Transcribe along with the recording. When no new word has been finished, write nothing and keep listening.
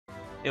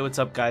Hey, what's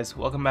up, guys?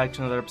 Welcome back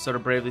to another episode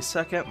of Bravely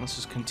Second. Let's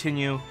just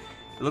continue.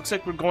 It looks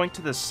like we're going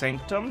to the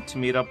Sanctum to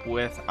meet up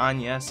with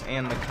Agnes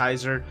and the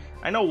Kaiser.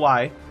 I know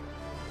why.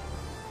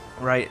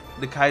 Right,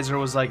 the Kaiser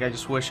was like, I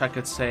just wish I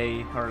could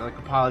say, or like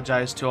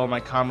apologize to all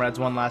my comrades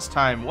one last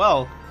time.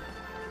 Well,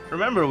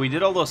 remember, we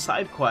did all those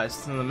side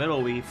quests in the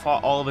middle. We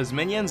fought all of his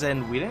minions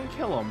and we didn't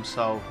kill him,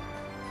 so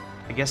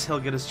I guess he'll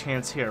get his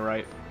chance here,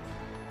 right?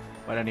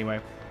 But anyway,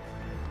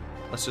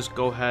 let's just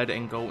go ahead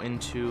and go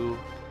into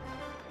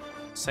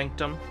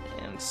Sanctum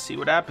and see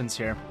what happens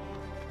here.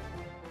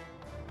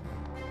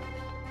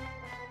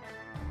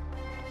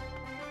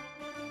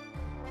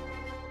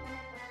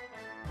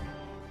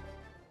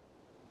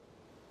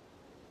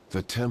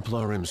 The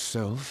Templar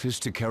himself is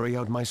to carry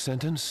out my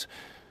sentence?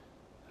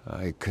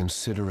 I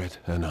consider it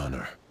an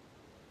honor.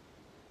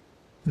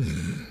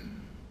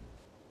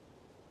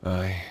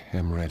 I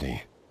am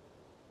ready.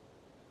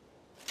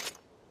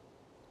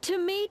 To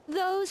meet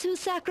those who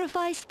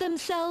sacrificed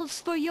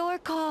themselves for your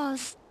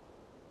cause.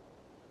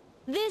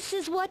 This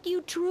is what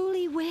you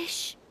truly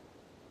wish?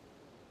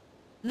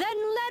 Then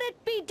let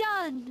it be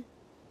done!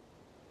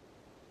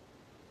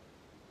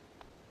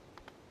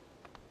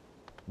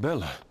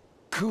 Bella,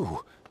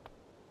 Ku.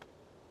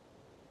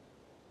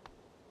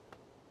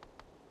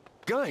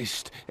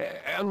 Geist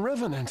and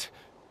Revenant.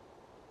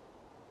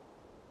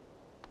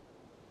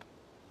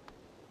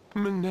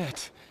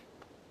 Minette.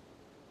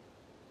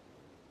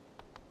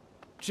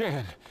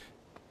 Jan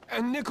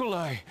and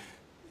Nikolai.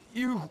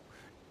 You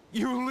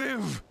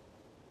live.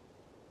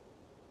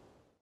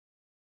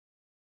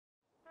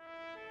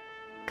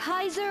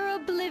 Kaiser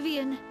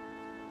Oblivion.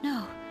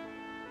 No.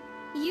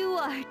 You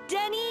are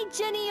Denny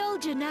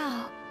Geniolja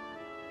now.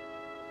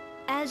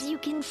 As you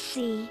can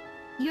see,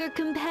 your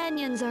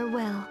companions are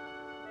well.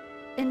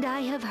 And I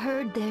have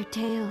heard their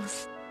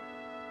tales.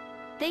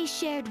 They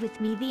shared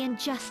with me the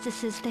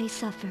injustices they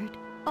suffered,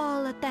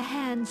 all at the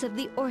hands of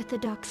the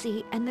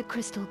Orthodoxy and the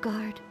Crystal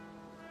Guard.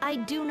 I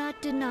do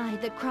not deny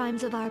the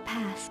crimes of our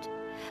past,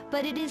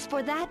 but it is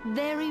for that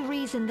very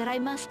reason that I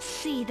must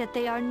see that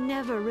they are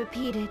never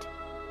repeated.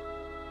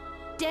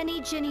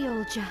 Denny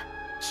Geniolja,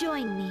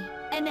 join me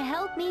and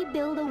help me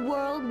build a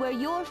world where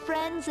your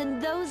friends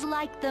and those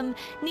like them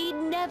need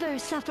never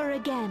suffer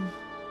again.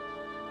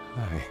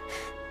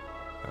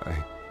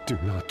 I do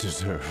not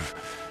deserve...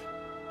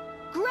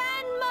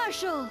 Grand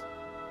Marshal!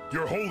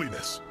 Your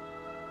Holiness!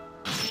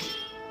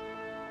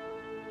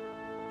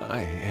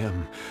 I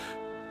am...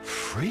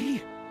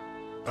 free?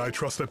 I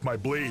trust that my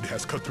blade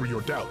has cut through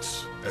your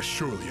doubts, as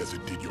surely as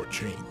it did your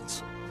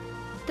chains.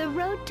 The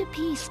road to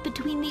peace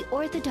between the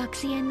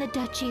Orthodoxy and the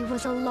Duchy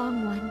was a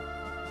long one.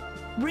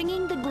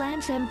 Bringing the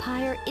Glance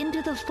Empire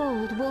into the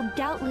fold will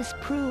doubtless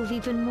prove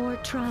even more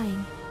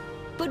trying.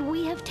 But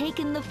we have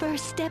taken the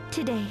first step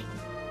today.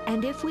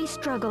 And if we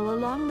struggle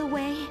along the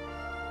way...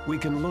 We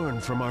can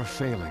learn from our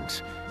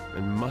failings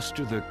and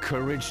muster the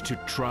courage to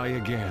try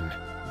again.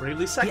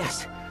 Bravely Second.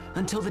 Yes,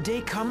 until the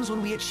day comes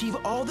when we achieve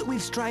all that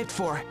we've strived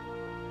for.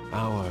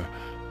 Our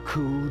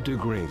coup de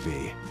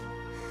gravy.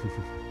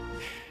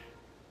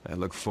 I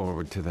look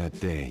forward to that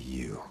day,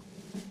 you.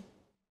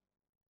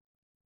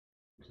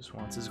 Just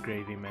wants his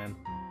gravy, man.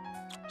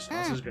 Just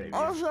wants his gravy.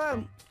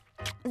 Also,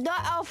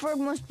 that Alfred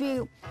must be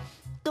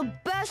the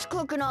best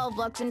cook in all of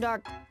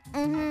Luxembourg.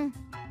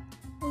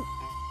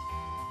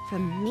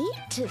 From meat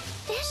to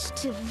fish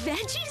to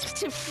veggies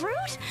to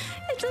fruit,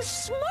 it's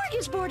a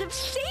smorgasbord of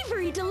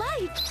savory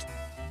delights.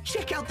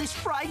 Check out this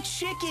fried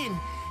chicken!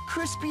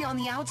 Crispy on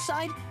the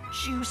outside,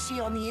 juicy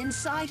on the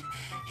inside.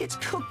 It's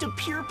cooked to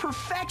pure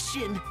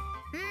perfection.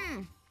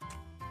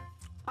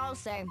 I'll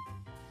say.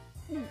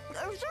 Is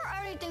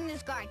there anything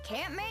this guy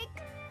can't make?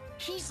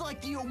 He's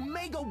like the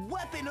omega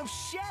weapon of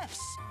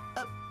chefs.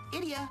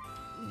 Idia,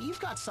 you've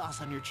got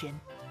sauce on your chin.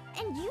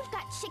 And you've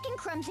got chicken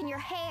crumbs in your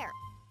hair.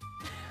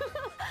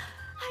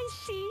 I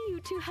see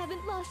you two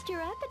haven't lost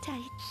your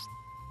appetites.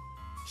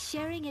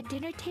 Sharing a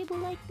dinner table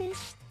like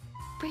this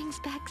brings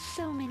back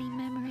so many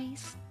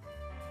memories.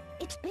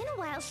 It's been a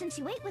while since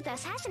you ate with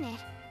us, hasn't it?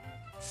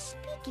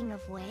 Speaking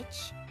of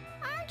which,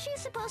 aren't you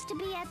supposed to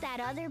be at that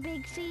other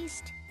big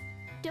feast?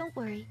 Don't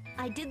worry,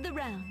 I did the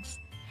rounds.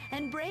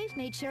 And Brave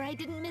made sure I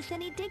didn't miss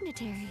any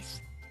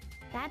dignitaries.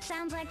 That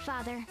sounds like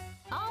Father.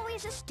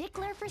 Always a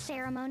stickler for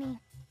ceremony.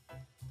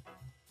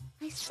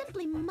 I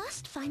simply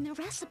must find the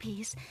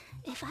recipes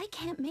if I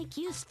can't make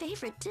Yu's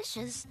favorite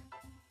dishes.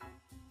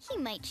 He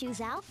might choose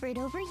Alfred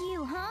over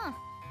you, huh?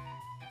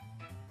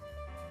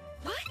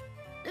 What?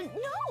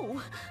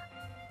 No!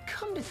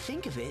 Come to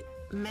think of it,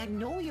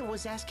 Magnolia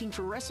was asking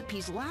for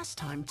recipes last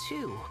time,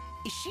 too.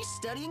 Is she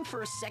studying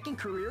for a second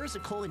career as a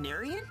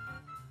culinarian?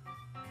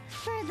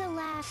 For the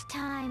last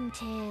time,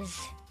 'tis.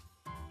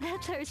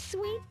 That's our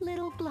sweet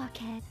little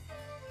blockhead.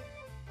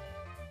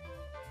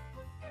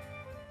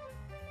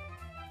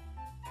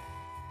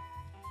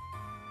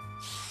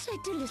 C'est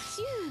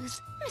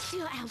délicieuse!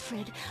 Monsieur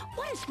Alfred,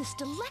 what is this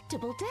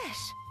delectable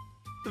dish?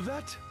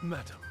 That,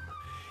 madam,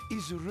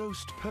 is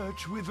roast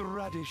perch with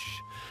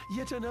radish.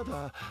 Yet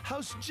another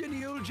House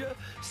Geniolja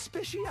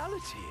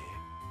speciality.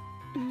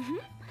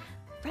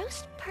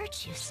 Roast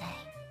perch, you say?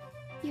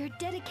 Your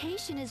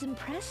dedication is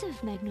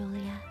impressive,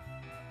 Magnolia.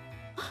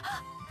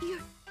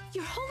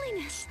 Your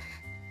Holiness!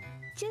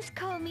 Just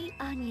call me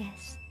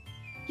Agnes.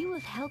 You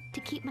have helped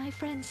to keep my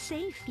friends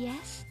safe,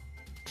 yes?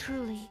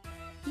 Truly,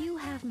 you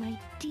have my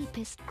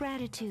deepest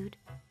gratitude.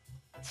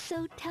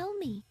 So tell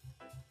me,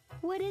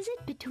 what is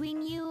it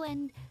between you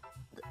and...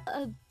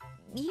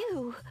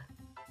 you?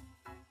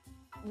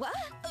 What?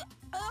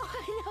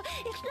 Oh, no,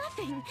 it's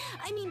nothing.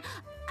 I mean,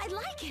 I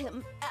like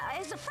him,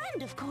 as a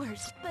friend, of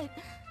course, but...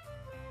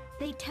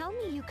 They tell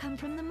me you come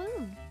from the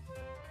moon.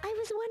 I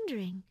was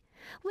wondering,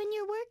 when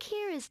your work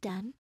here is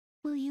done,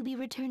 will you be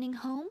returning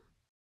home?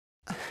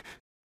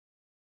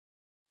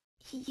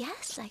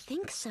 Yes, I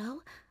think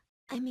so.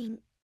 I mean,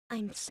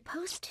 I'm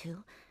supposed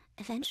to,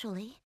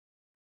 eventually.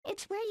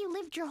 It's where you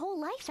lived your whole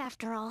life,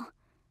 after all.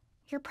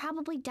 You're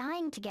probably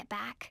dying to get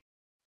back.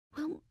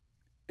 Well,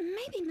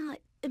 maybe not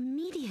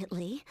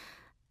immediately.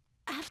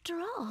 After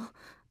all,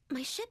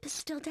 my ship is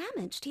still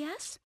damaged,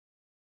 yes?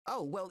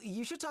 Oh, well,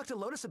 you should talk to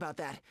Lotus about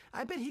that.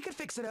 I bet he could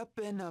fix it up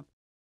in a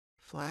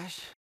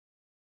flash.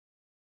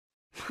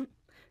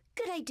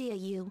 Good idea,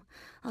 you.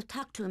 I'll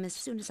talk to him as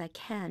soon as I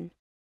can.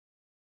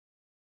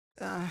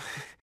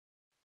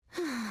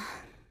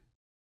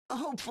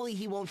 Hopefully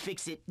he won't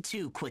fix it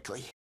too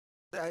quickly.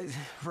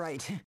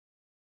 Right.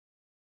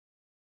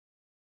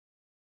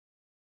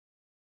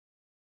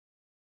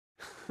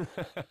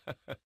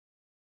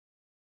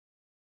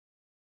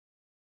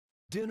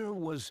 Dinner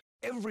was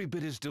every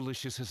bit as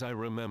delicious as I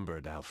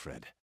remembered,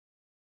 Alfred.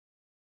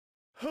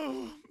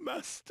 Oh,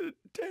 Master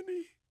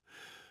Denny,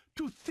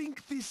 to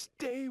think this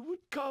day would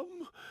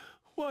come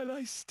while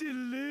I still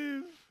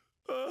live.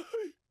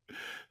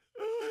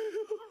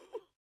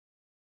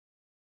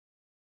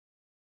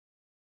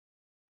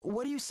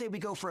 What do you say we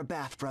go for a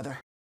bath, brother?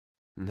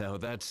 Now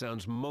that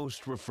sounds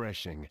most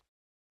refreshing.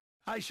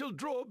 I shall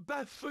draw a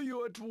bath for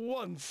you at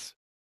once.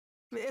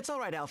 It's all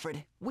right,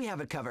 Alfred. We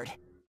have it covered.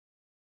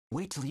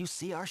 Wait till you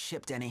see our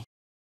ship, Denny.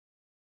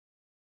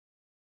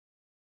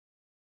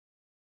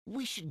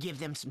 We should give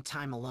them some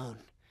time alone.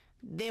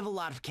 They have a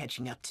lot of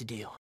catching up to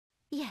do.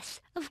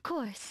 Yes, of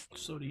course.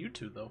 So do you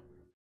two, though.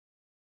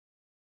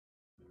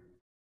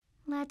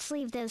 Let's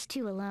leave those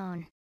two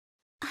alone.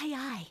 Aye,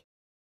 aye.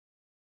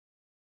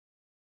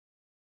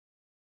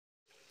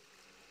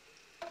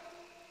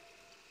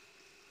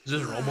 Is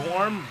this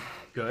robo-arm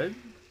good?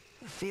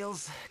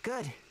 Feels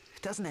good,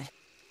 doesn't it?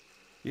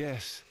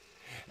 Yes,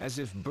 as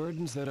if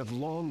burdens that have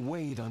long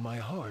weighed on my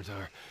heart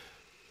are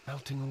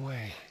melting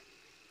away.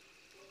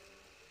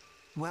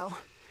 Well,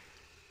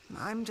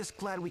 I'm just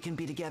glad we can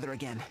be together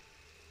again.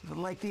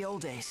 Like the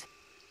old days.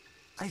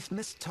 I've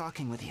missed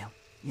talking with you,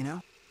 you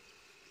know?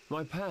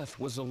 My path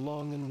was a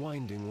long and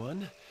winding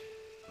one,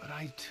 but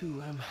I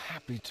too am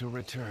happy to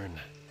return.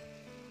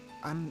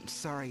 I'm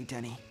sorry,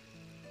 Denny.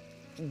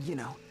 You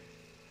know,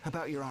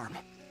 about your arm.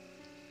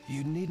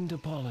 You needn't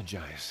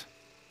apologize.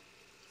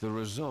 The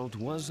result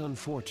was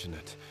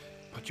unfortunate,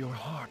 but your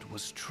heart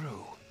was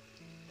true.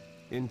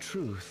 In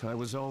truth, I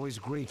was always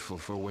grateful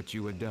for what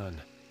you had done.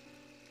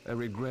 I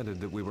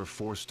regretted that we were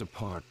forced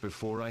apart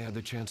before I had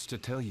the chance to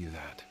tell you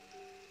that.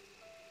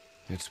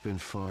 It's been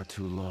far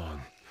too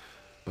long,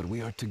 but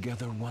we are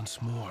together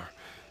once more.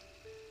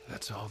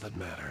 That's all that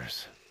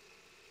matters.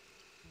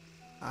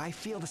 I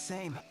feel the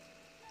same.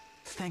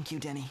 Thank you,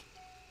 Denny.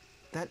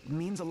 That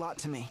means a lot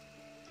to me.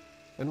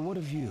 And what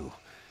of you?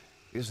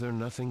 Is there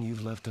nothing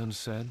you've left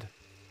unsaid?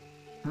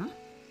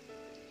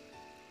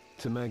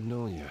 To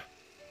Magnolia.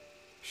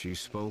 She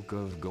spoke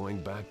of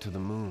going back to the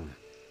moon.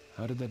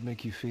 How did that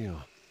make you feel?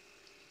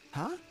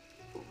 Huh?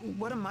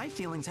 What do my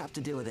feelings have to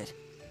do with it?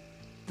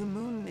 The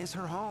moon is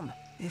her home.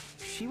 If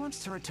she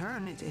wants to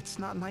return, it's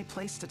not my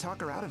place to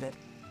talk her out of it.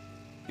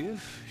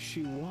 If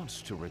she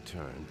wants to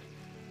return,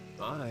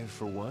 I,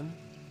 for one,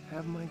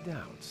 have my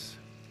doubts.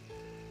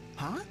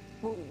 Huh?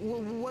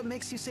 What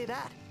makes you say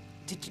that?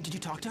 Did you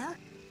talk to her?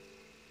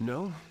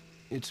 No,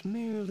 it's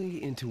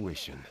merely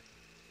intuition.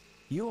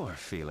 Your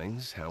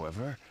feelings,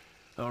 however,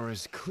 are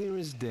as clear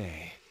as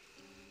day.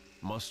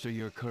 Muster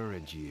your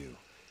courage, you.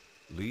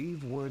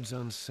 Leave words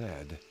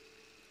unsaid.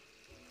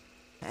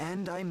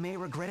 And I may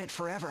regret it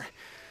forever.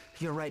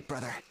 You're right,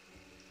 brother.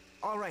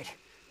 All right,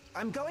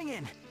 I'm going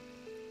in.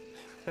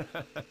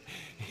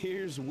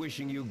 Here's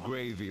wishing you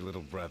gravy,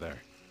 little brother.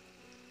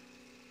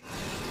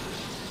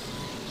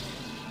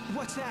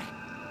 What's that?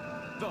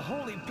 The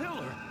Holy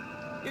Pillar!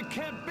 It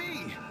can't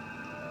be!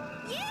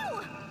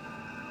 You!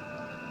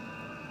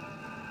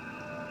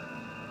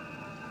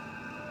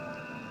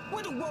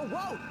 What?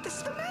 Whoa! This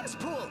is the men's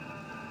pool!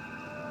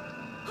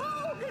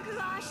 Oh,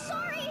 gosh,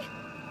 sorry!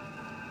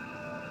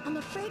 I'm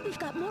afraid we've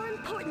got more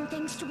important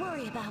things to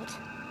worry about.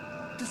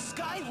 The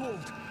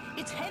Skyhold!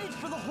 It's headed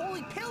for the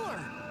Holy Pillar!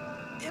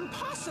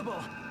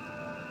 Impossible!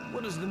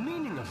 What is the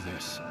meaning of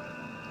this?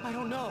 I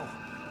don't know,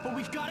 but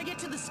we've got to get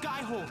to the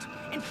Skyhold,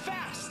 and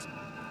fast!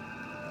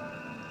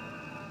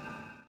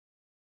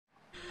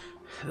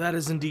 That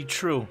is indeed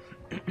true.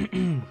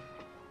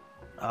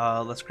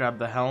 Let's grab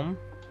the helm.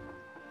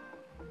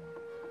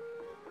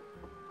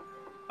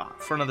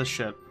 front of the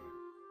ship.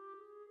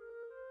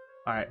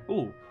 Alright,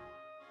 ooh.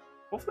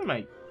 Hopefully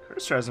my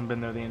cursor hasn't been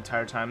there the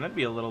entire time. That'd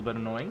be a little bit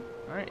annoying.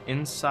 Alright,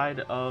 inside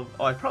of...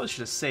 Oh, I probably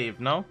should have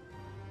saved, no?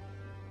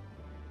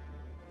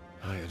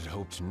 I had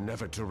hoped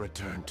never to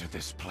return to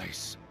this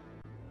place.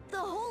 The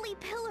Holy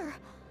Pillar!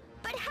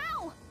 But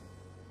how?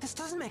 This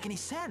doesn't make any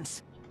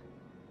sense.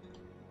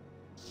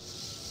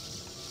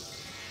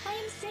 I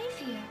am safe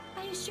here,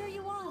 I assure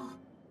you all.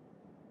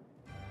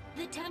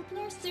 The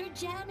Templars, Sir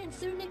Jan and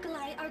Sir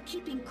Nikolai are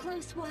keeping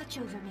close watch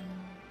over me.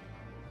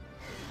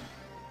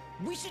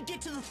 We should get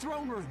to the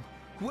throne room.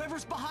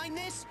 Whoever's behind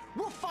this,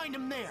 we'll find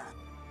him there.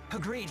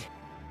 Agreed.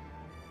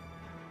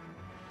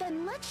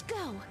 Then let's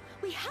go.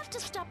 We have to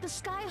stop the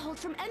Skyhold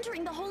from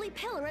entering the Holy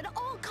Pillar at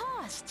all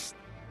costs.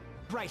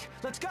 Right,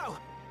 let's go.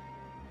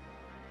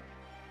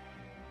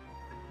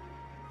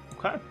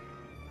 Okay.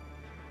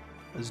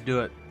 Let's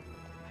do it.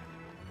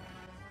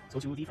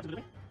 So to the front of the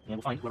building, and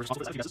we'll find whoever's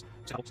responsible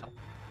for this.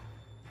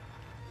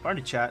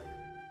 Party chat.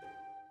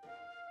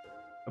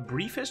 A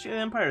brief history of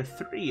the Empire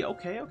 3.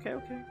 Okay.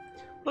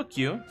 Look,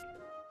 you.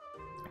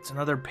 It's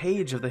another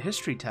page of the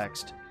history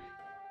text.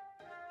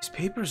 These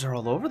papers are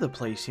all over the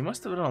place. He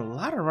must have done a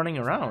lot of running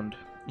around.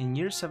 In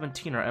year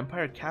 17, our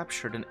empire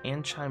captured an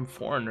Anchime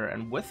foreigner,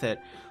 and with it,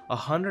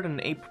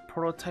 108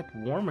 prototype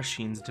war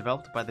machines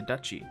developed by the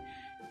duchy.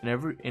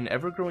 In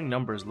ever-growing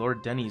numbers,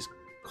 Lord Denny's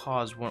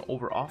cause won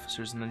over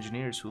officers and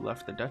engineers who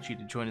left the duchy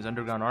to join his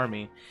underground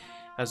army.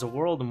 As the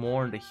world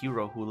mourned a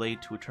hero who lay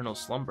to eternal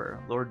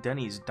slumber, Lord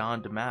Denny's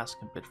donned a mask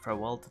and bid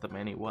farewell to the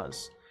man he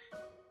was.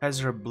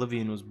 Kaiser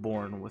Oblivion was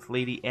born, with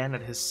Lady Anne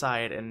at his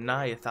side and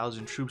nigh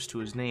 1,000 troops to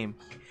his name.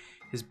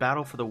 His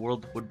battle for the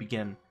world would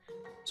begin.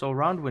 So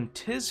around when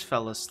Tiz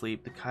fell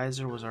asleep, the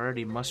Kaiser was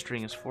already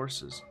mustering his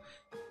forces.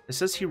 It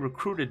says he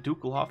recruited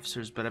ducal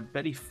officers, but I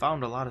bet he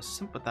found a lot of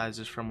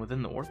sympathizers from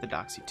within the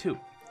Orthodoxy too.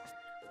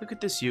 Look at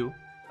this, you.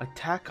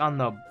 Attack on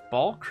the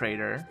Ball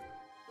Crater.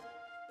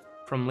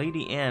 From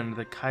Lady Anne,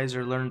 the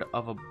Kaiser learned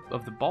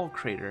of the Ball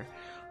Crater,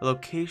 a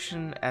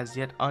location as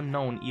yet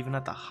unknown even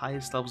at the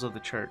highest levels of the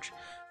church.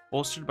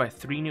 Bolstered by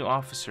 3 new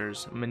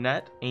officers,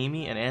 Minette,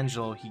 Amy, and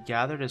Angelo, he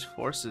gathered his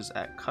forces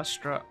at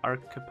Custra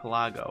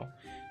Archipelago.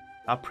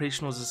 The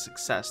operation was a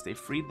success. They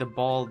freed the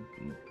Ball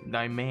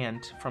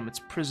Diamante from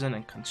its prison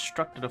and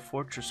constructed a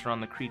fortress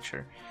around the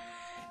creature.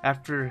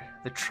 After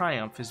the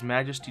triumph, His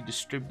Majesty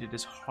distributed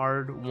his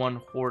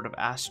hard-won hoard of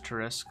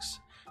asterisks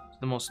to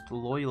the most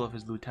loyal of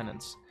his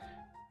lieutenants.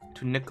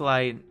 To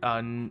Nikolai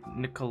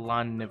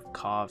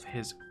Nikolanikov,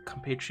 his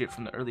compatriot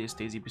from the earliest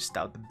days, he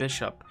bestowed the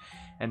bishop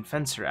and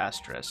fencer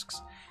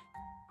asterisks.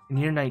 In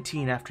year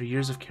 19, after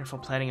years of careful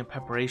planning and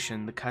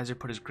preparation, the Kaiser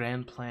put his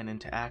grand plan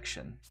into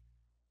action.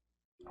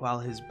 While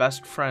his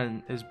best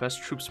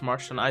troops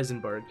marched on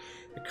Eisenberg,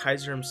 the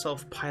Kaiser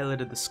himself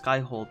piloted the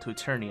Skyhold to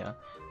Eternia.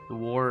 The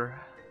war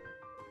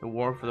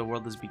for the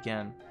world has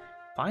begun.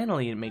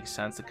 Finally, it makes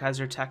sense. The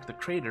Kaiser attacked the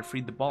crater,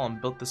 freed the ball,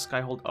 and built the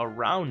Skyhold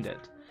around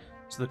it.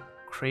 So the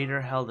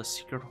crater held a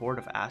secret hoard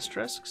of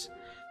asterisks?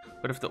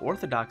 But if the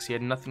Orthodoxy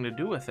had nothing to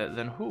do with it,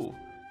 then who?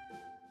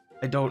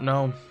 I don't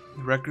know.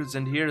 The records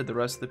end here. The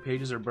rest of the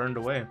pages are burned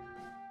away.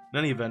 In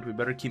any event, we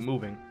better keep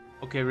moving.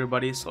 Okay,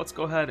 everybody, so let's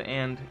go ahead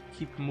and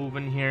keep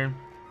moving here.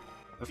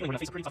 Looks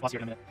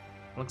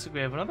like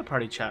we have another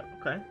party chat.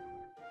 Okay.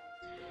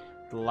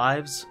 The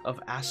lives of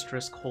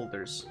asterisk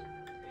holders.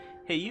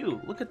 Hey, you,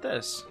 look at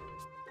this.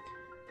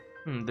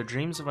 The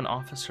dreams of an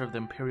officer of the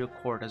Imperial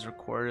Court as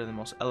recorded in the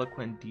most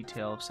eloquent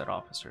detail of said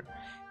officer.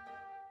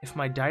 If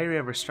my diary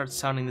ever starts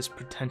sounding this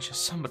pretentious,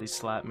 somebody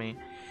slap me.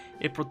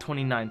 April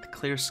 29th,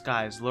 clear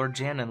skies. Lord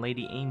Jan and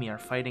Lady Amy are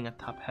fighting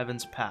atop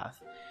Heaven's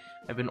Path.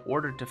 I've been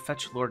ordered to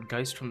fetch Lord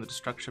Geist from the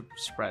destruction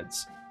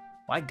spreads.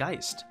 Why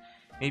Geist?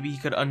 Maybe he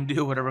could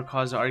undo whatever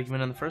caused the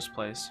argument in the first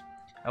place.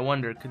 I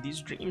wonder, could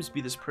these dreams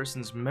be this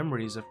person's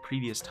memories of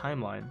previous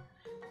timeline?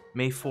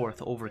 May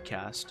 4th,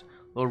 overcast.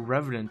 Lord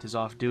Revenant is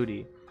off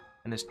duty,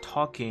 and is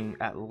talking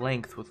at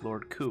length with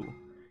Lord Ku.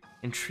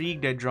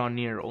 Intrigued, I draw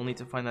near, only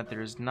to find that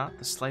there is not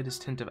the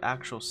slightest hint of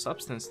actual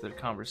substance to their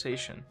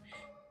conversation.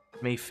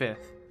 May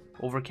 5th,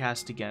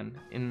 overcast again.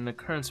 In an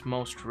occurrence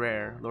most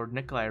rare, Lord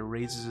Nikolai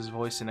raises his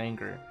voice in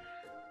anger.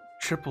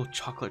 Triple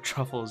chocolate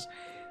truffles.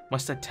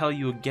 Must I tell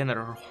you again that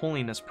Her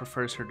Holiness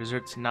prefers her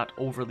desserts not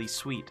overly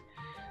sweet?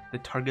 The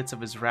targets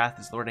of his wrath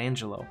is Lord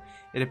Angelo.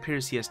 It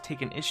appears he has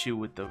taken issue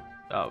with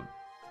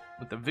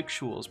the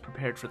victuals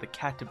prepared for the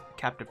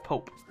captive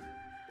Pope.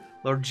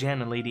 Lord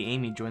Jan and Lady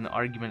Amy join the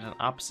argument on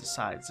opposite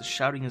sides. The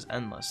shouting is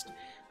endless.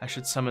 I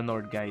should summon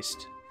Lord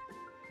Geist.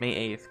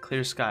 May 8th,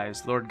 clear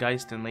skies. Lord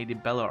Geist and Lady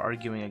Bella are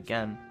arguing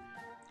again.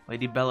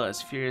 Lady Bella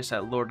is furious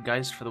at Lord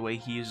Geist for the way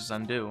he uses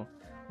undo.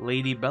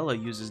 Lady Bella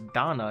uses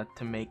Donna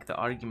to make the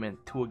argument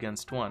 2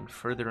 against 1,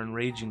 further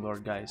enraging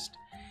Lord Geist.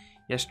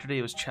 Yesterday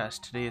it was chess,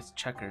 today it's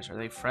checkers. Are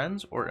they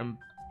friends or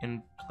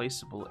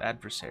implacable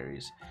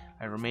adversaries?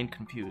 I remain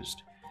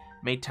confused.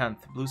 May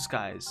 10th, blue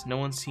skies. No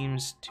one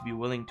seems to be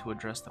willing to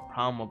address the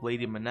problem of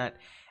Lady Minette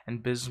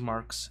and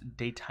Bismarck's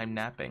daytime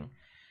napping.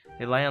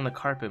 They lie on the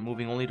carpet,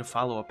 moving only to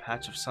follow a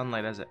patch of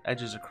sunlight as it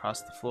edges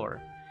across the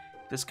floor.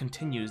 this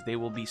continues, they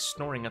will be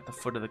snoring at the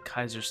foot of the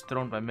Kaiser's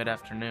throne by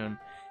mid-afternoon.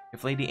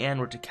 If Lady Anne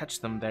were to catch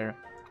them there,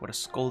 what a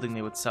scolding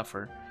they would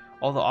suffer.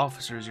 All the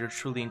officers, yours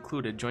truly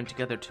included, join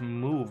together to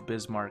move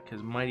Bismarck.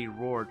 His mighty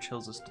roar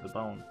chills us to the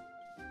bone.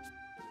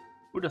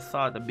 Who'd have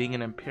thought that being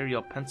an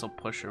Imperial pencil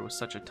pusher was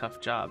such a tough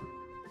job?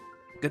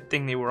 Good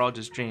thing they were all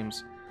just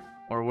dreams.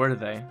 Or were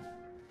they?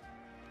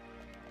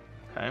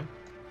 Okay.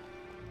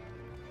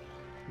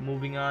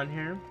 Moving on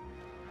here.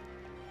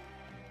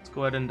 Let's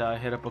go ahead and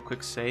hit up a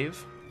quick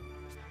save.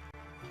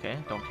 Okay,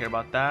 don't care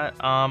about that.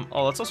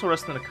 Oh, let's also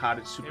rest in the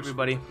cottage. Super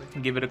everybody,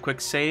 can give it a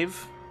quick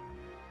save.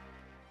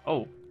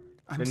 Oh,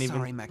 I'm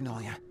sorry,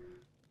 Magnolia,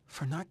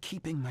 for not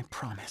keeping my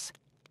promise.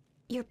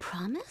 Your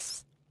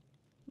promise?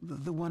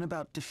 The one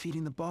about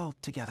defeating the ball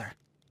together.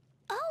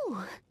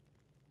 Oh!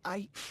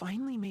 I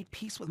finally made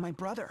peace with my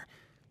brother,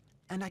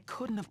 and I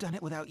couldn't have done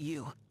it without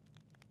you.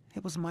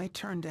 It was my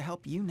turn to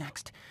help you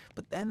next,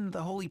 but then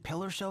the Holy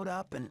Pillar showed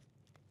up and...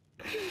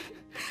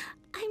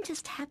 I'm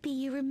just happy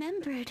you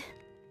remembered.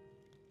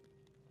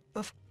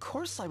 Of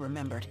course I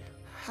remembered.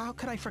 How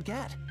could I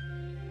forget?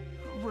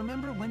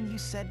 Remember when you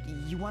said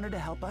you wanted to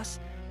help us?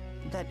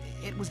 That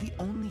it was the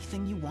only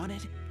thing you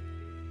wanted?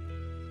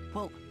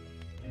 Well,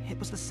 it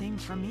was the same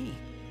for me.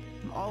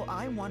 All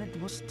I wanted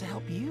was to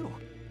help you.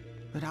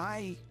 But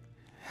I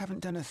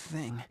haven't done a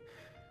thing.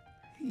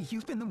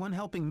 You've been the one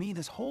helping me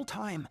this whole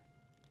time.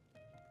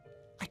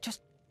 I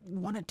just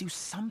want to do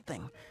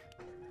something.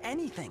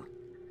 Anything.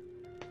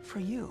 For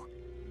you.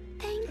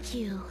 Thank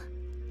you.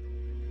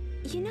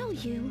 You know,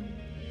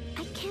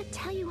 I can't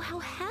tell you how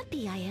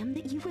happy I am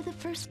that you were the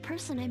first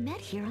person I met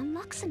here on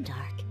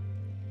Luxembourg.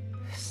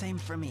 Same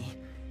for me.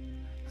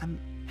 I'm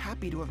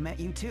happy to have met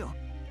you too.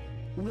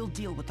 We'll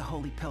deal with the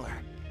Holy Pillar.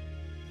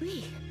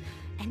 Oui,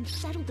 and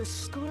settle the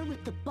score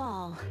with the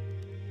ball.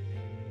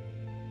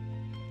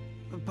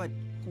 But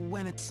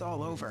when it's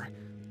all over,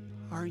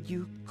 are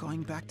you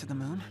going back to the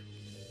moon?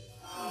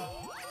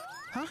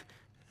 Huh?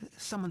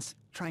 Someone's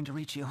trying to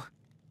reach you.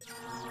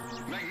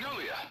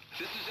 Magnolia,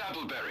 this is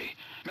Appleberry.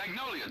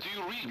 Magnolia, do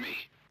you read me?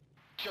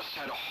 Just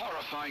had a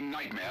horrifying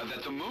nightmare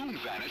that the moon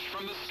vanished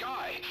from the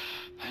sky,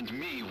 and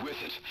me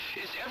with it.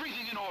 Is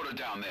everything in order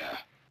down there?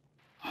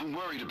 I'm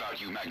worried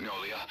about you,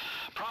 Magnolia.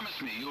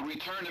 Promise me you'll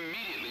return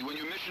immediately when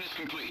your mission is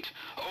complete.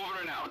 Over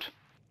and out.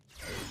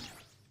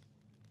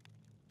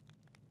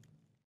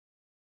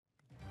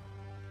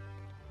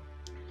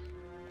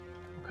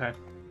 Okay.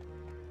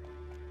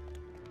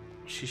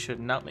 She should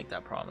not make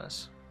that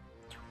promise.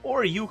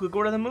 Or you could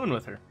go to the moon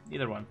with her.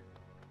 Either one.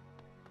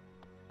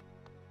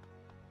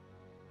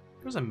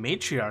 What's a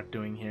matriarch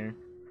doing here?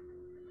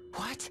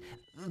 What?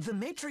 The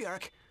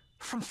matriarch?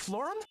 From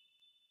Florum?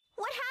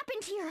 What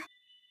happened here?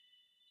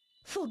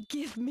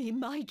 Forgive me,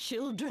 my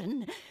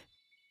children.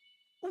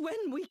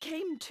 When we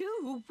came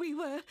to, we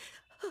were...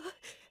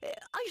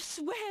 I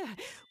swear,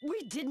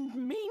 we didn't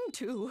mean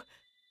to.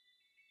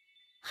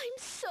 I'm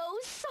so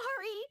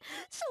sorry.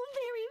 So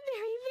very,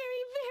 very,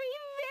 very, very,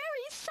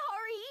 very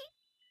sorry.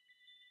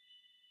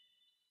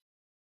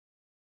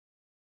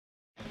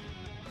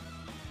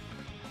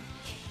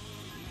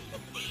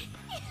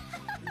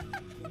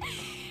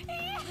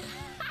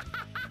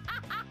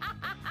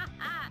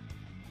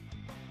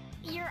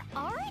 You're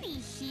already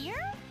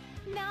here?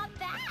 Not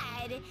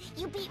bad.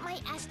 You beat my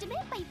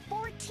estimate by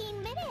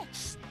 14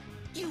 minutes.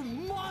 You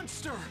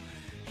monster!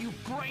 You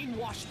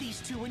brainwashed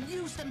these two and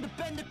used them to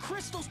bend the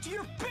crystals to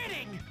your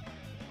bidding!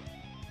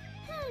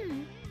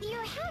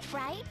 You're half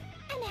right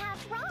and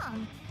half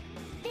wrong.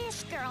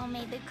 This girl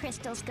made the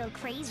crystals go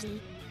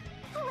crazy.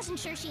 I wasn't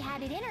sure she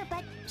had it in her,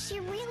 but she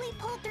really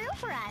pulled through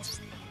for us.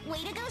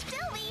 Way to go,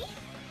 Sylvie!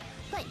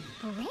 But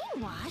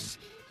brainwash?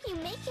 You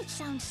make it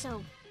sound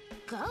so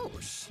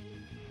gauche.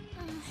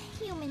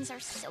 Humans are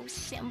so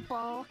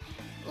simple.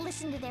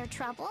 Listen to their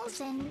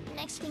troubles, and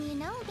next thing you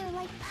know, they're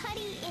like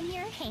putty in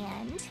your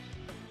hand.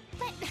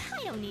 But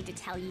I don't need to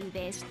tell you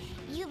this.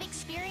 You've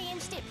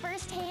experienced it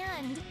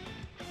firsthand.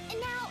 And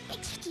now,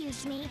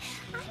 excuse me,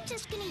 I'm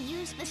just gonna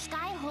use the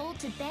sky hole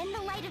to bend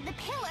the light of the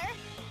pillar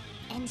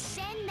and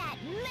send that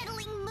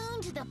meddling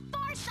moon to the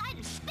far side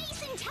of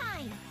space and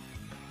time.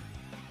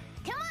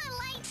 Come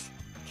on, lights!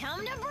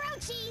 Come to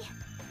Broachy!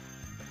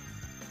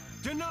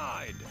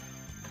 Denied!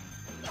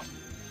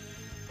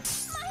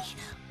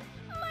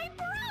 My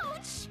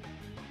brooch!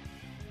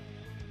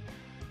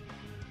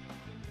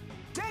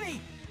 Denny!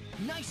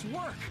 Nice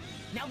work!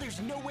 Now there's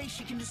no way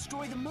she can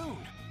destroy the moon.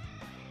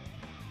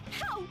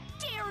 How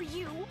dare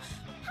you!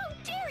 How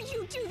dare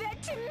you do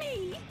that to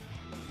me!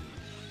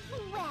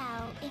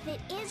 Well, if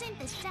it isn't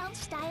the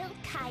self-styled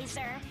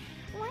Kaiser,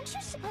 weren't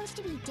you supposed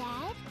to be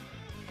dead?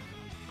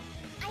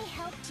 I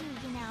helped you,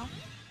 you know.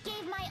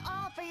 Gave my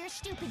all for your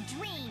stupid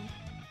dream.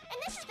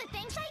 And this is the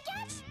thanks I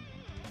get?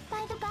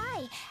 By the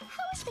by,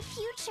 how is the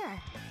future?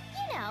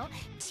 You know,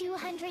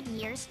 200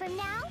 years from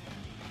now?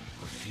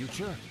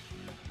 Future?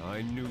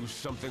 I knew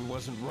something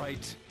wasn't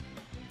right.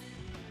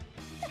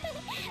 Not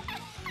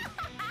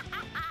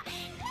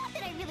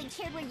that I really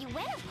cared where you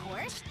went, of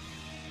course.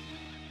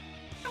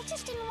 I I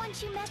just didn't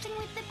want you messing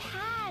with the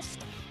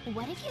past.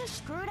 What if you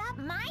screwed up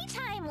my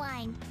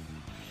timeline?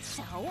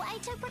 So I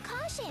took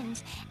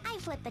precautions. I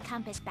flipped the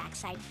compass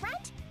backside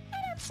front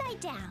and upside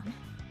down.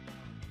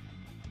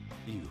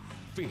 You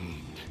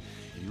fiend.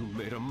 You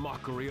made a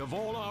mockery of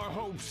all our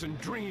hopes and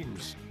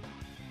dreams.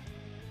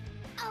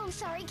 Oh,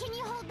 sorry, can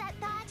you hold that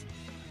thought?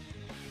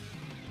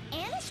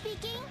 Anna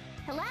speaking.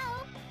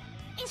 Hello?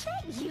 Is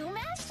that you,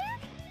 Master?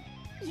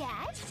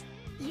 Yes?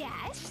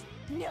 Yes?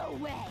 No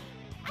way.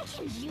 I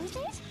can use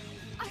it?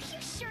 Are you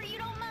sure you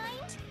don't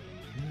mind?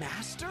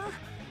 Master?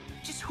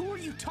 Just who are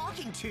you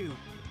talking to?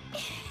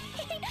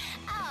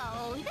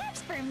 Oh,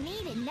 that's for me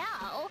to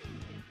know.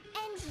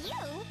 And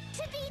you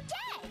to be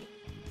dead.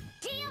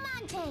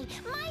 Diamante,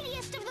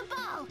 mightiest of the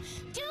ball,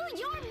 do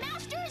your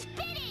master's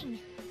bidding!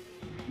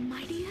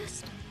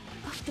 Mightiest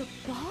of the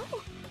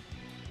ball?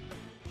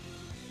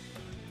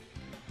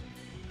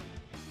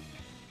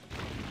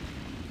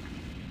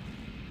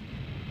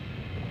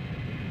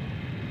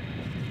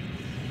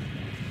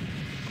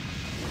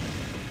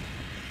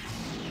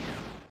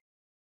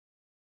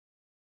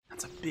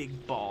 That's a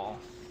big ball.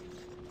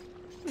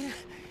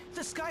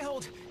 The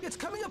skyhold, it's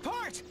coming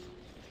apart!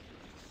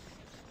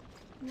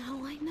 Now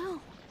I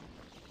know.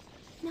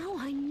 Now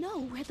I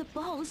know where the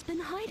ball's been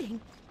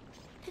hiding.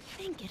 To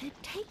think it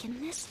had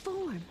taken this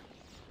form.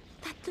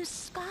 That the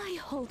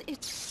skyhold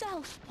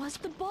itself was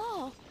the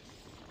ball.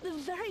 The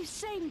very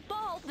same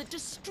ball that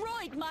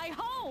destroyed my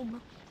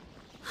home.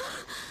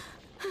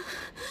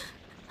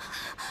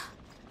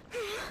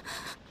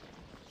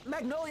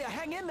 Magnolia,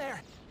 hang in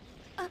there!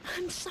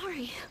 I'm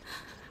sorry.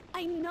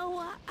 I know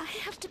I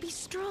have to be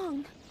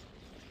strong.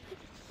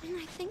 When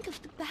I think of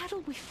the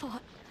battle we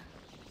fought,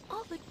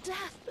 all the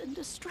death and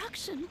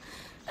destruction,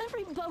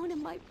 every bone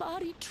in my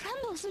body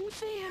trembles in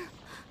fear.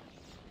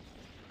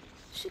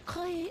 Je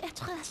croyais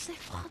être assez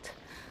forte.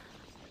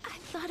 I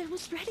thought I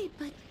was ready,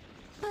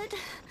 but...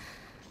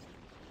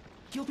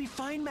 You'll be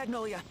fine,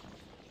 Magnolia.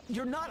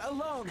 You're not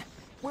alone.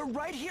 We're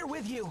right here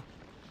with you.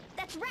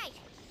 That's right.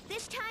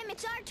 This time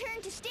it's our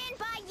turn to stand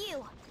by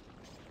you.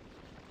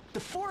 The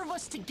four of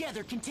us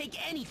together can take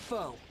any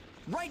foe.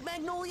 Right,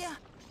 Magnolia?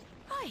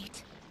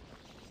 Right.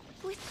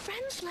 With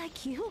friends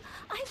like you,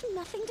 I've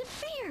nothing to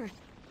fear.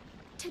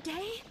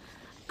 Today,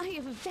 I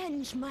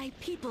avenge my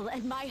people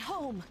and my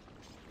home.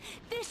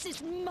 This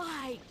is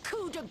my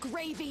coup de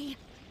gravy.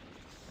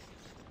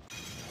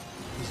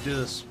 Let's do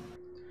this.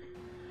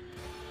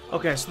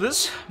 Okay, so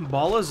this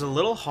ball is a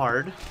little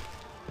hard.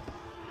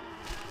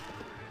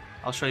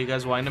 I'll show you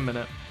guys why in a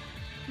minute.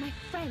 My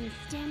friends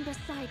stand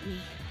beside me.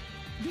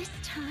 This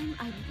time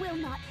I will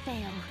not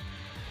fail.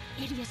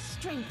 Idia's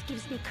strength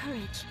gives me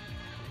courage.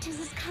 'Tis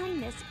his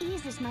kindness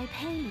eases my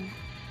pain.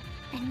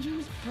 And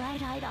Yu's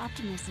bright-eyed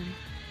optimism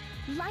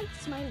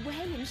lights my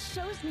way and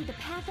shows me the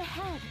path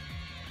ahead.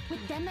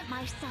 With them at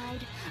my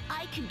side,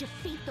 I can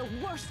defeat the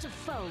worst of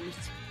foes.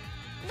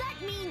 That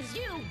means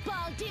you,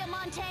 Ball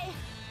Diamante!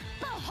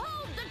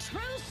 Behold the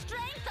true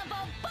strength of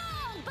a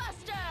ball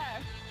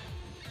buster!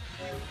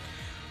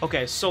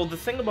 Okay, so the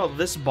thing about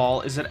this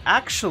ball is it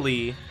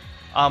actually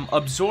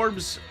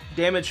absorbs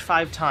damage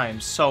 5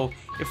 times. So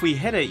if we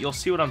hit it, you'll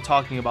see what I'm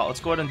talking about. Let's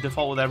go ahead and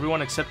default with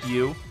everyone except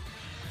you.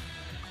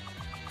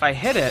 If I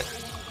hit it,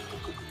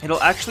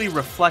 it'll actually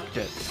reflect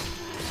it.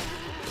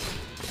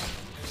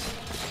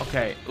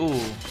 Okay,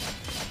 ooh.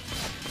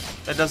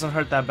 That doesn't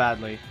hurt that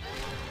badly.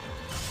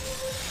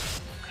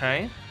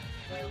 Okay.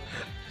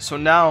 So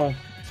now,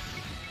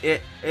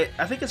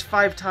 I think it's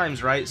 5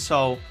 times, right?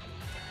 So,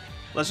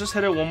 let's just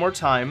hit it one more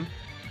time.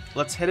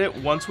 Let's hit it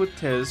once with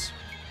Tiz.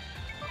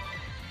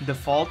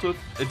 Default with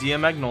Adia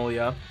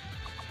Magnolia.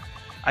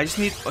 I just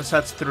need, so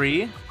that's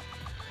 3,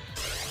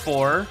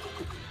 4,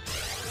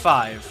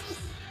 5.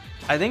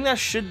 I think that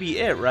should be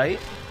it, right?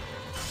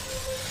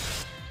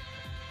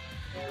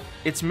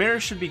 Its mirror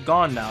should be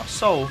gone now.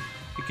 So,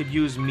 you could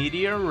use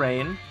Meteor,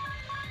 Rain,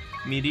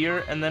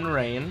 Meteor, and then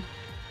Rain.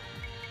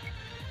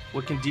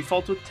 We can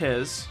default with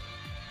Tiz.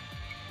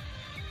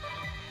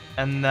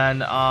 And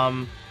then,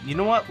 you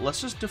know what? Let's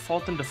just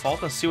default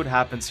and see what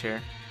happens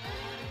here.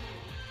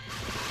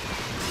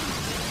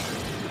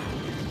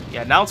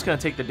 Yeah, now it's gonna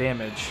take the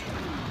damage.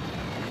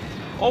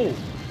 Oh!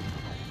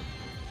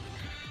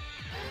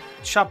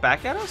 Shot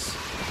back at us?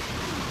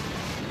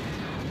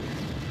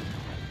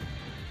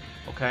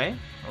 Okay,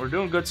 we're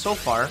doing good so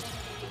far.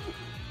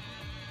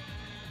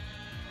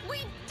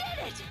 We did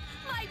it!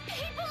 My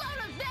people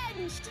are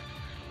avenged!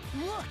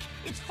 Look,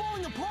 it's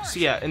falling apart! So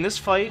yeah, in this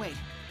fight, Wait,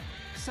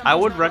 I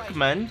would something's not right.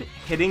 recommend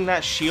hitting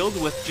that shield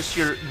with just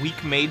your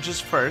weak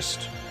mages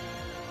first.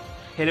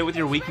 Hit it with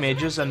your weak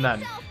mages and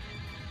then...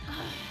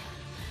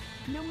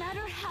 No matter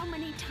how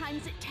many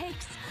times it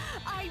takes,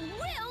 I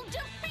will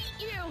defeat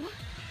you!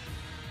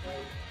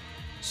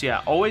 So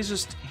yeah, always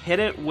just hit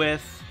it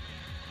with...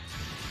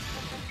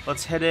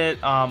 Let's hit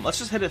it, let's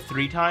just hit it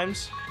 3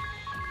 times.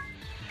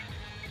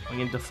 We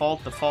can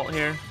default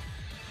here.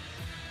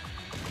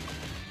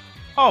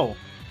 Oh!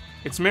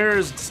 Its mirror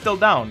is still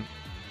down.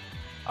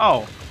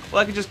 Oh,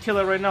 well I could just kill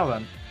it right now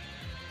then.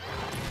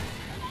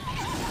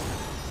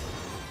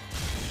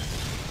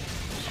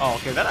 Oh,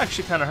 okay, that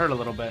actually kind of hurt a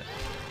little bit.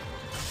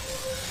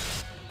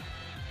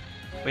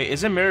 Wait,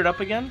 is it mirrored up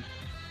again?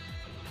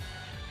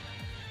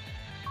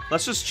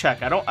 Let's just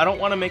check. I don't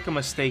want to make a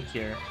mistake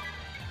here.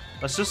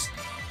 Let's just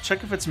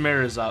check if its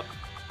mirror is up.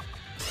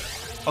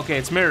 Okay,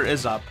 its mirror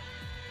is up.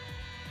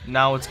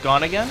 Now it's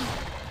gone again?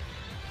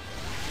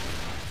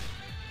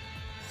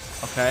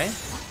 Okay.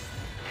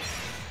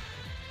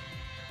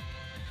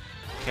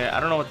 Okay,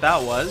 I don't know what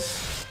that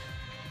was.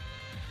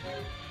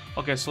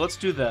 Okay, so let's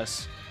do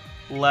this.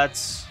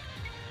 Let's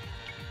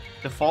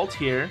default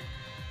here.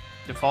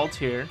 Default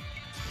here.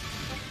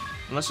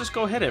 And let's just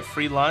go hit it.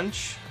 Free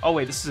lunch. Oh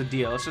wait, this is a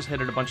deal. Let's just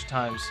hit it a bunch of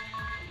times.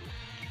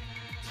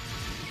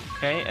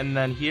 Okay, and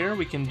then here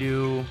we can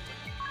do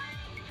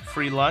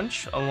free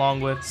lunch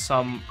along with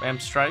some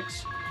amp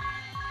strikes.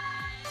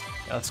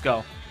 Yeah, let's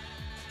go.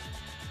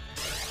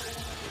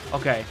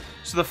 Okay,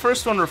 so the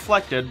first one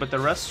reflected, but the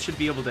rest should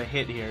be able to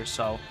hit here,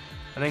 so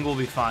I think we'll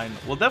be fine.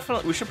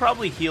 We should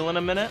probably heal in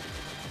a minute.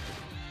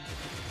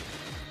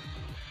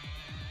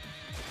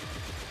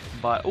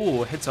 But,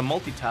 ooh, it hits a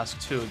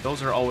multitask too.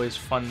 Those are always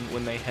fun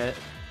when they hit.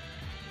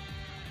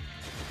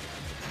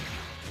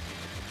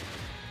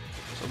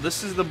 So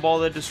this is the ball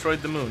that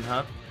destroyed the moon,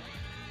 huh?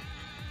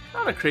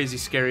 Not a crazy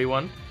scary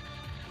one.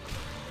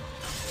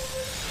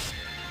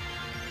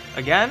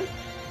 Again?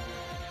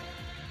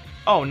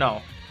 Oh,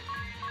 no.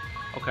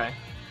 Okay.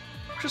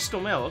 Crystal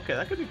mail. Okay,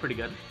 that could be pretty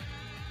good.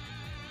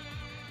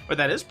 Or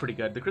that is pretty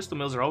good. The crystal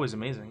mails are always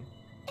amazing.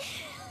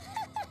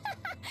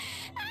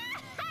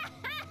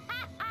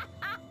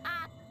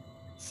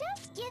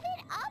 Just give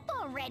it up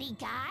already,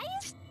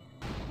 guys.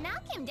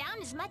 Knock him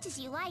down as much as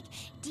you like.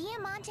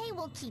 Diamante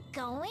will keep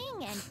going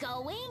and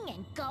going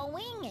and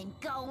going and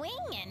going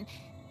and...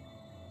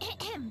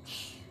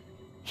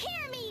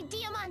 Hear me,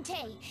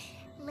 Diamante.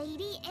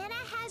 Lady Anna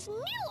has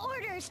new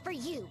orders for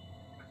you.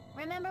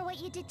 Remember what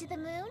you did to the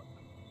moon?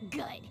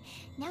 Good.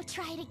 Now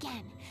try it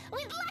again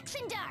with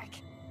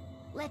Luxendark.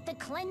 Let the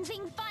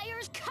cleansing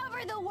fires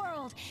cover the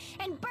world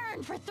and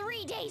burn for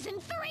 3 days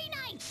and 3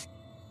 nights.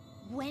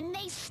 When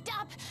they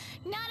stop,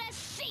 not a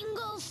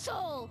single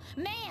soul,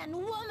 man,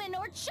 woman,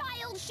 or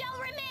child shall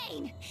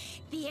remain.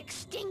 The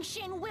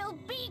extinction will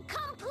be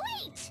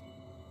complete.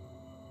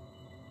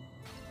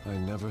 I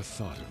never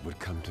thought it would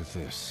come to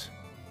this.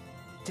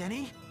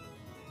 Denny?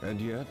 And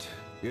yet,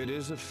 it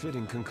is a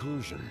fitting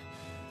conclusion.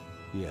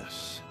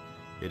 Yes,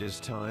 it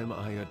is time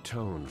I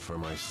atone for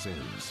my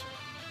sins.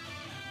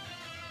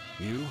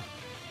 You,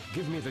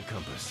 give me the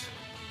compass.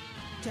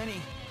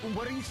 Denny,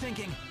 what are you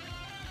thinking?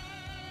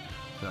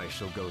 I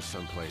shall go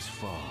someplace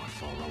far,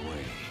 far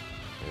away,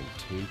 and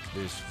take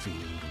this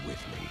field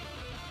with me.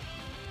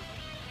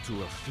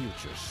 To a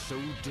future so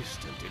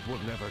distant it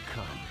will never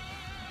come.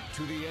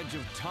 To the edge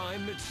of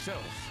time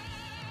itself.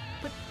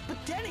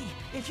 But Denny,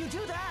 if you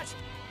do that...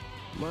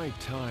 My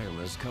time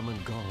has come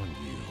and gone,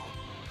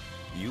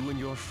 you. You and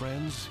your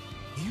friends,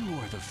 you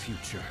are the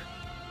future.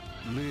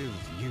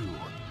 Live, you.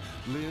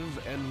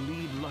 Live and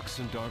lead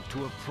Luxendark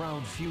to a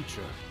proud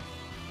future.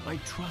 I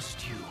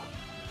trust you.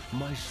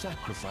 My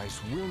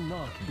sacrifice will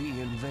not be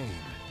in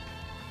vain.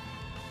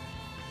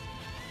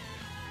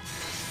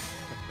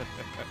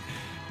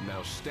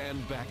 Now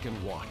stand back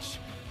and watch.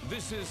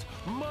 This is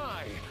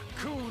my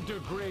coup de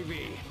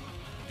gravy.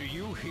 Do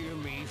you hear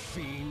me,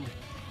 fiend?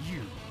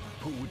 You,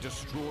 who would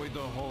destroy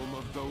the home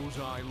of those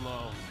I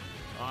love.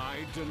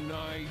 I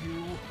deny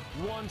you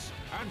once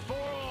and for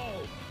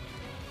all!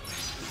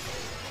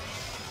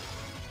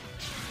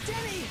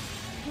 Denny!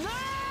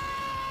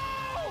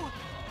 No!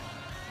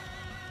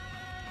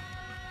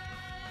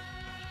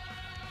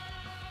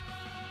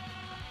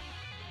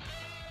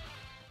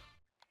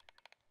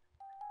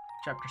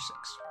 Chapter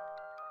 6.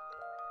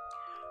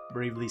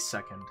 Bravely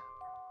second.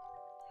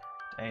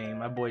 Dang,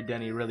 my boy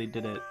Denny really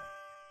did it.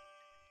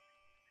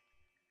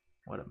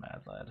 What a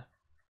mad lad.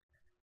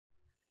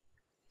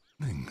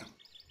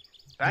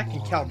 Back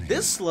in Count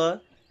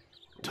Visla?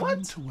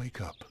 Time to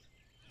wake up.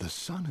 The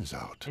sun is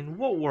out. In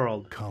what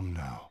world? Come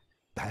now.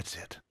 That's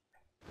it.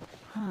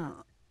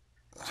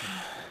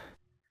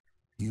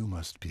 You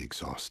must be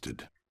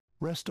exhausted.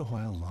 Rest a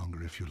while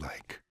longer if you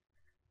like.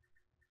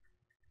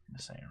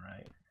 This ain't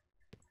right.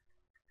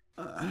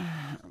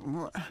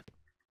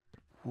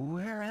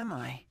 Where am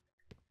I?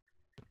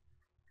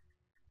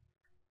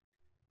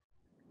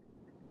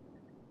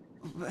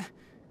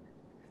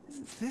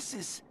 This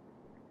is...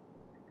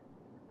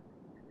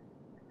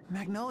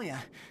 Magnolia.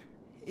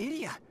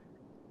 Idia.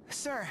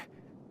 Sir,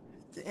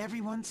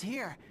 everyone's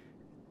here.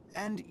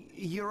 And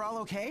you're all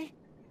okay?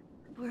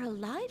 We're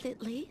alive,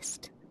 at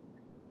least.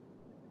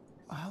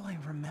 All I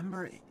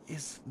remember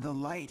is the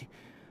light.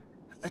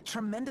 A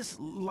tremendous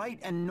light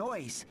and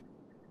noise.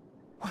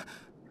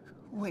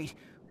 Wait,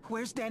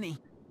 where's Denny?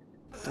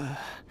 A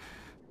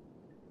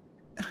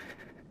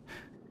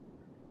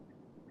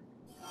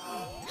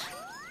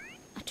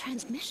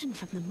transmission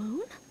from the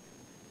moon?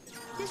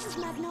 This is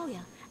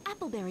Magnolia.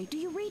 Appleberry, do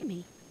you read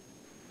me?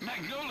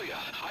 Magnolia,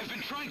 I've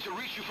been trying to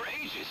reach you for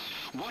ages.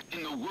 What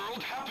in the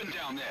world happened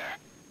down there?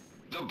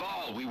 The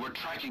ball we were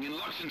tracking in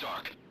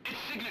Luxendark. Its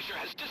signature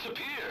has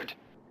disappeared.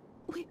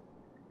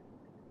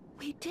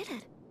 We did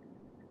it.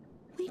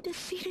 We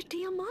defeated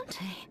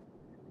Diamante.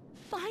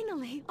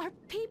 Finally, our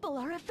people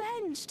are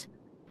avenged.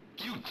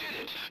 You did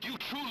it! You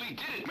truly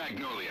did it,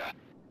 Magnolia!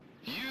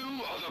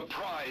 You are the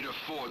pride of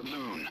Fort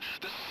Loon,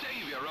 the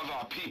savior of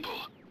our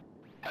people.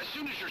 As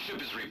soon as your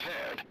ship is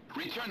repaired,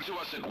 return to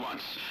us at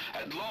once.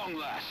 At long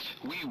last,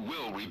 we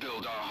will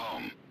rebuild our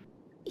home.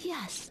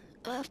 Yes,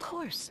 of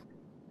course.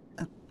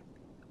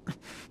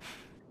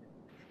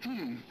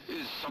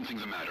 Is something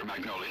the matter,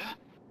 Magnolia?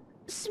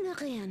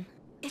 Rien.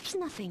 It's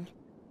nothing.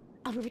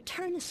 I'll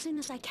return as soon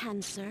as I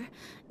can, sir.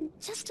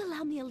 Just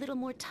allow me a little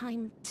more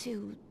time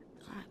to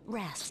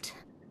rest.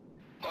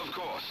 Of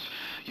course.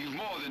 You've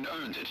more than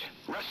earned it.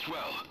 Rest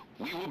well.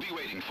 We will be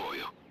waiting for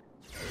you.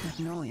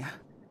 Magnolia.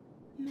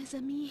 Mes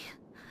amis,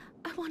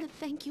 I want to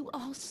thank you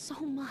all so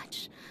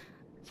much.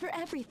 For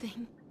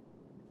everything.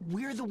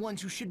 We're the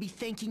ones who should be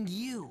thanking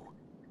you.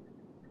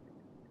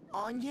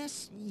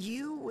 Agnes,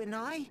 you and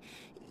I,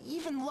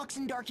 even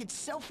Luxembourg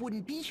itself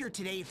wouldn't be here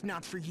today if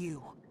not for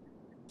you.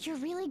 You're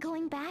really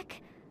going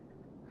back?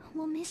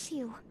 We'll miss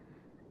you.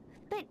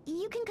 But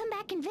you can come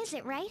back and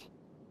visit, right?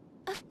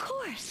 Of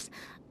course.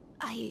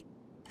 I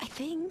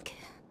think.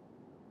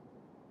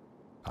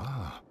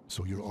 Ah,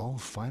 so you're all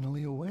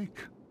finally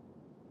awake.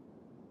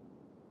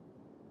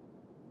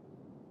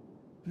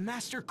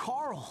 Master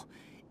Carl,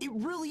 it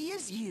really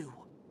is you.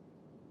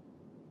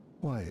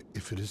 Why,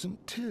 if it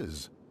isn't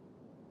Tiz.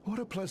 What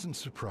a pleasant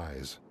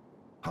surprise.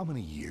 How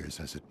many years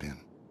has it been?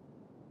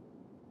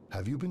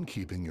 Have you been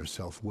keeping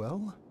yourself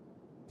well?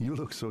 You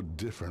look so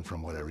different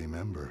from what I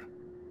remember.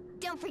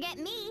 Don't forget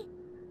me.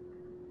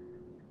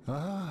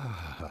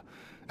 Ah,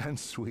 and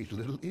sweet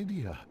little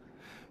Idia.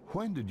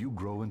 When did you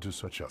grow into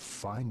such a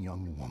fine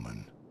young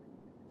woman?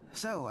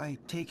 So, I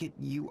take it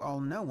you all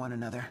know one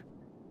another.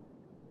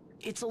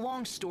 It's a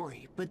long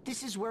story, but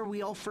this is where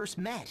we all first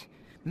met.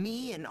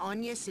 Me and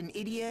Agnes and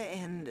Idia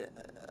and,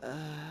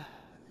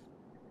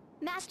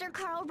 Master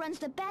Carl runs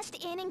the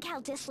best inn in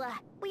Kaldisla.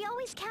 We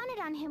always counted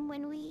on him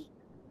when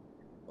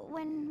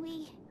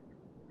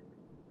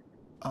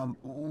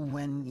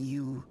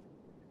you...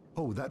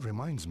 Oh, that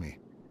reminds me.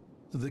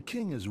 The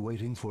king is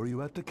waiting for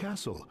you at the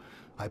castle.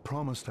 I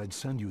promised I'd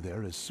send you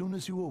there as soon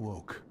as you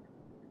awoke.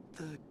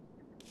 The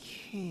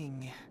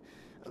king...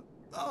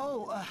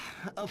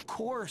 of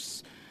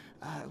course.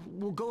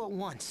 We'll go at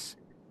once.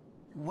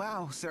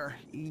 Wow, sir.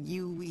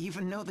 You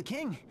even know the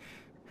king.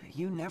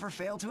 You never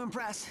fail to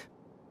impress.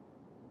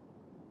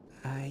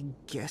 I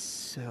guess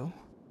so.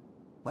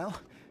 Well,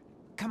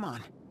 come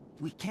on.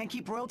 We can't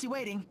keep royalty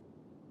waiting.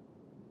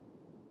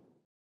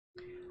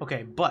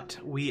 Okay, but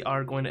we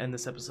are going to end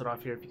this episode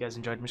off here. If you guys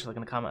enjoyed, make sure to like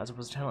and comment as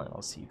opposed to channel, and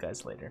I'll see you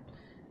guys later.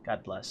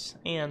 God bless,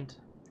 and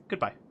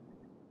goodbye.